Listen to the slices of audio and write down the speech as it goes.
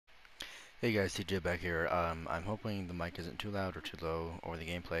Hey guys, TJ back here. I'm hoping the mic isn't too loud or too low or the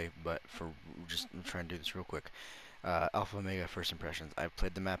gameplay, but I'm trying to do this real quick. Alpha Omega first impressions. I've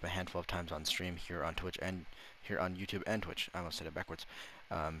played the map a handful of times on stream here on Twitch and here on YouTube and Twitch. I almost said it backwards.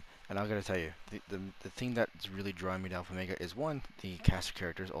 And I gotta tell you, the thing that's really drawing me to Alpha Omega is one, the cast of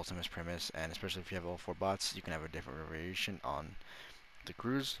characters, Ultimus Primus, and especially if you have all four bots, you can have a different variation on the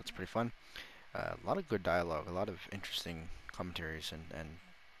crews. That's pretty fun. A lot of good dialogue, a lot of interesting commentaries and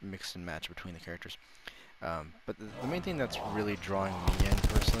mix and match between the characters. But the main thing that's really drawing me in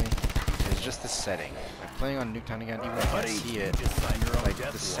personally is just the setting. Like playing on Nuketown again, even if I can't see it, like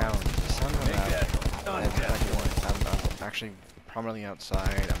the sound of the map. And I'm actually prominently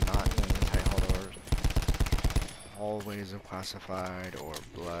outside. I'm not in the tight hallways, hallways of classified or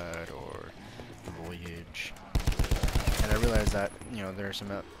blood or voyage. And I realize that there are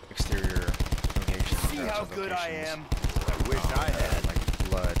some exterior locations. See how good I am. I wish I had like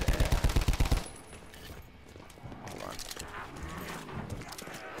blood and hold on.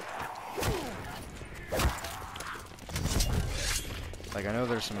 Like I know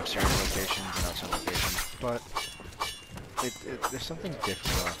there's some exterior locations and outside locations, but there's something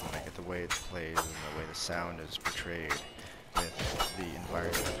different about like the way it plays and the way the sound is portrayed with the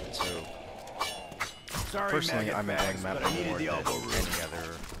environment. So personally, I'm enjoying the map more than any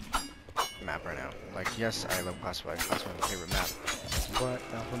other map right now. Like, yes, I love Classified. Classified is my favorite map, but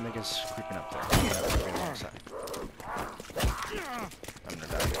Alpha Omega's creeping up there. I'm gonna creep alongside. I'm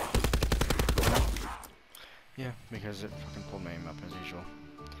gonna die. Yeah, because it fucking pulled my aim up as usual.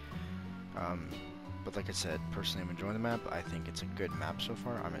 But like I said, personally, I'm enjoying the map. I think it's a good map so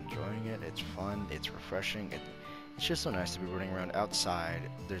far. I'm enjoying it. It's fun. It's refreshing. It's just so nice to be running around outside.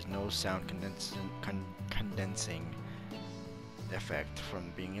 There's no sound condensing effect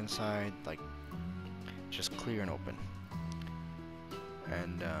from being inside, like just clear and open.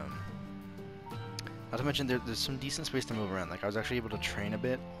 And not to mention there's some decent space to move around. Like I was actually able to train a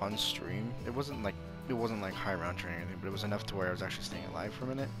bit on stream. It wasn't like high round training or anything, but it was enough to where I was actually staying alive for a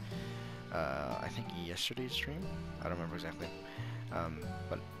minute. I think yesterday's stream. I don't remember exactly.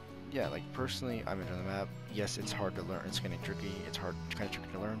 But yeah, like personally, I'm enjoying the map. Yes, it's hard to learn. It's getting tricky. It's kind of tricky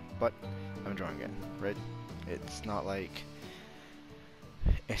to learn, but I'm enjoying it. Right? It's not like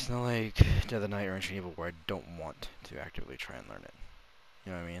the other night or Ancient Evil where I don't want to actively try and learn it.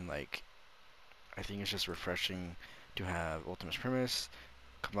 You know what I mean? Like, I think it's just refreshing to have Ultimus Primus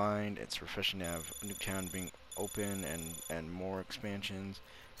combined. It's refreshing to have Nuketown being open and more expansions.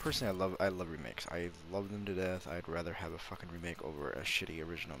 Personally, I love remakes. I love them to death. I'd rather have a fucking remake over a shitty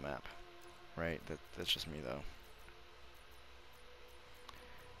original map. Right? That's just me though.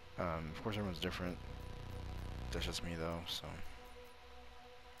 Of course everyone's different. That's just me though, so.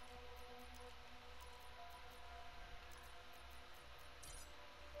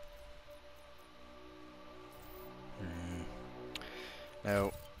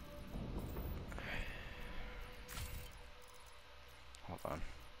 Now, hold on.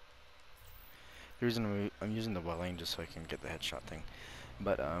 The reason I'm using the welling just so I can get the headshot thing,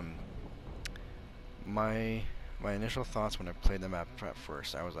 but my initial thoughts when I played the map at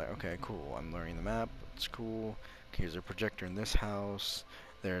first, I was like, okay, cool, I'm learning the map, it's cool. Okay, there's a projector in this house.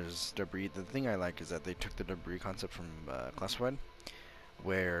 There's debris. The thing I like is that they took the debris concept from Classified,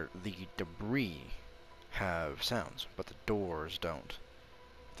 where the debris have sounds, but the doors don't.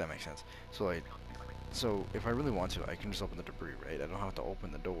 If that makes sense. So if I really want to, I can just open the debris, right? I don't have to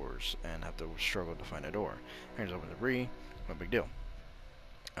open the doors and have to struggle to find a door. I can just open the debris, no big deal.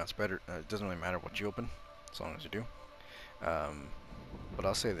 That's better. It doesn't really matter what you open, as long as you do. But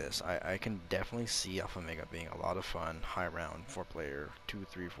I'll say this, I can definitely see Alpha Omega being a lot of fun, high round, 4-player, 2,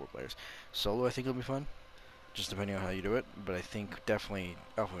 3, 4 players. Solo I think it'll be fun, just depending on how you do it, but I think definitely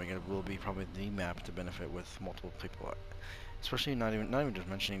Alpha Omega will be probably the map to benefit with multiple people. Especially not even just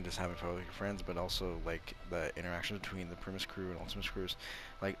mentioning just having fun with your friends, but also like the interaction between the Primus crew and Ultimus crews.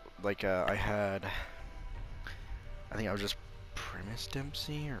 I think I was just Primus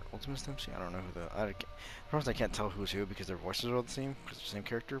Dempsey or Ultimus Dempsey. I don't know who I can't tell who's who because their voices are all the same because they're the same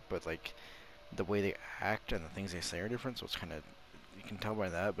character, but like the way they act and the things they say are different. So it's kind of, you can tell by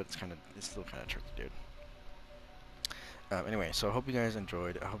that, but it's still kind of tricky, dude. Anyway, so I hope you guys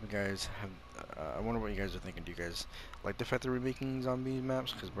enjoyed. I hope you guys have. I wonder what you guys are thinking. Do you guys like the fact that we're making zombie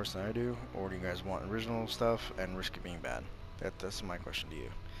maps? Because personally I do. Or do you guys want original stuff and risk it being bad? That's my question to you.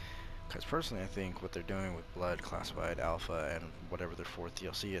 Because personally I think what they're doing with Blood, Classified, Alpha, and whatever their fourth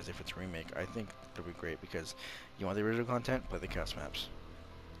DLC is, if it's a remake, I think it'll be great because you want the original content, play the cast maps.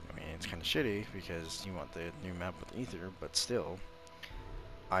 I mean, it's kind of shitty because you want the new map with Aether, but still.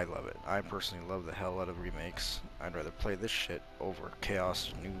 I love it. I personally love the hell out of remakes. I'd rather play this shit over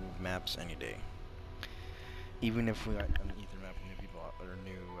Chaos, new maps any day. Even if we got an Aether map, new people, or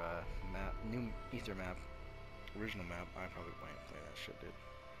new Aether map, original map, I probably wouldn't play that shit, dude.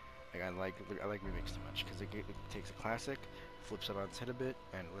 Like I like remakes too much because it takes a classic, flips it on its head a bit,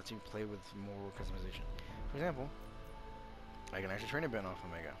 and lets you play with more customization. For example, I can actually train a bit off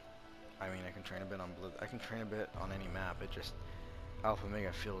Omega. I mean, I can train a bit on Blue. I can train a bit on any map. It just Alpha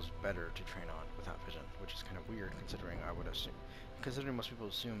Omega feels better to train on without vision, which is kind of weird considering I would assume, considering most people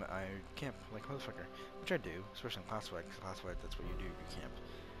assume I camp like motherfucker, which I do, especially in classified. Because classified, that's what you do. You camp.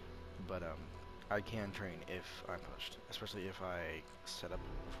 But I can train if I'm pushed, especially if I set up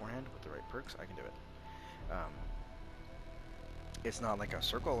beforehand with the right perks. I can do it. Um, it's not like a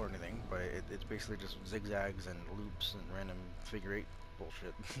circle or anything, but it's basically just zigzags and loops and random figure eight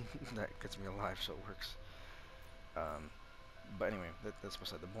bullshit that gets me alive, so it works. Um, but anyway, that's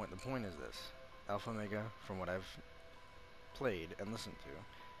beside the point. The point is this: Alpha Omega, from what I've played and listened to,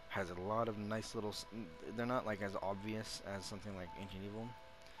 has a lot of nice little. They're not like as obvious as something like Ancient Evil,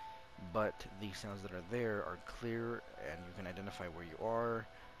 but the sounds that are there are clear, and you can identify where you are,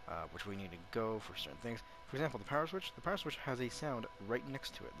 which way you need to go for certain things. For example, the power switch. The power switch has a sound right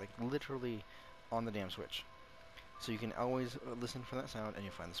next to it, like literally on the damn switch. So you can always listen for that sound, and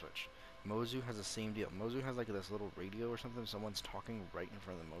you find the switch. Mozu has the same deal. Mozu has like this little radio or something. Someone's talking right in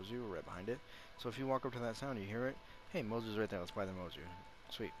front of the Mozu, or right behind it. So if you walk up to that sound, you hear it. Hey, Mozu's right there. Let's buy the Mozu.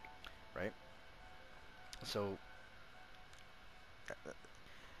 Sweet, right? So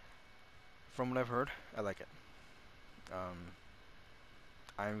from what I've heard, I like it. Um,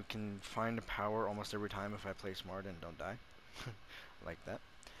 I can find power almost every time if I play smart and don't die, like that.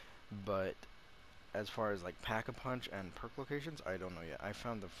 But as far as like pack-a-punch and perk locations, I don't know yet. I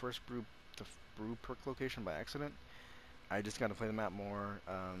found the first brew perk location by accident. I just gotta play the map more.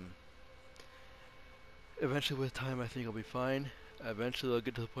 Eventually, with time, I think I'll be fine. Eventually, I'll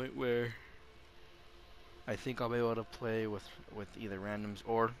get to the point where I think I'll be able to play with either randoms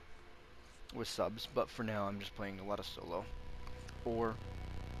or with subs. But for now, I'm just playing a lot of solo or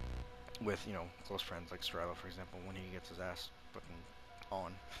with close friends like Strava, for example, when he gets his ass fucking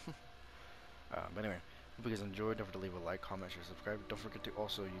on. But anyway, hope you guys enjoyed. Don't forget to leave a like, comment, share, subscribe. Don't forget to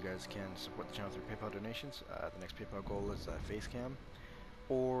also, you guys can support the channel through PayPal donations. The next PayPal goal is Facecam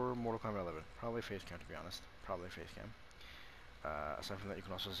or Mortal Kombat 11. Probably Facecam, to be honest. Probably Facecam. Aside from that, you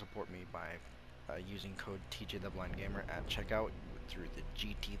can also support me by using code TJTheBlindGamer at checkout through the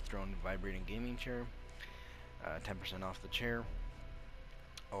GT Throne Vibrating Gaming Chair. 10% off the chair.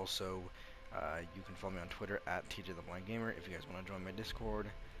 Also, you can follow me on Twitter at TJTheBlindGamer if you guys want to join my Discord.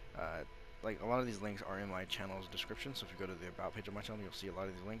 Like a lot of these links are in my channel's description, so if you go to the about page of my channel, you'll see a lot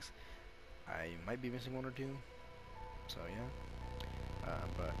of these links. I might be missing one or two, so yeah.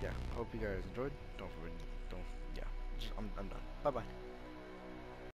 But yeah, hope you guys enjoyed. Don't forget, yeah. I'm done. Bye bye.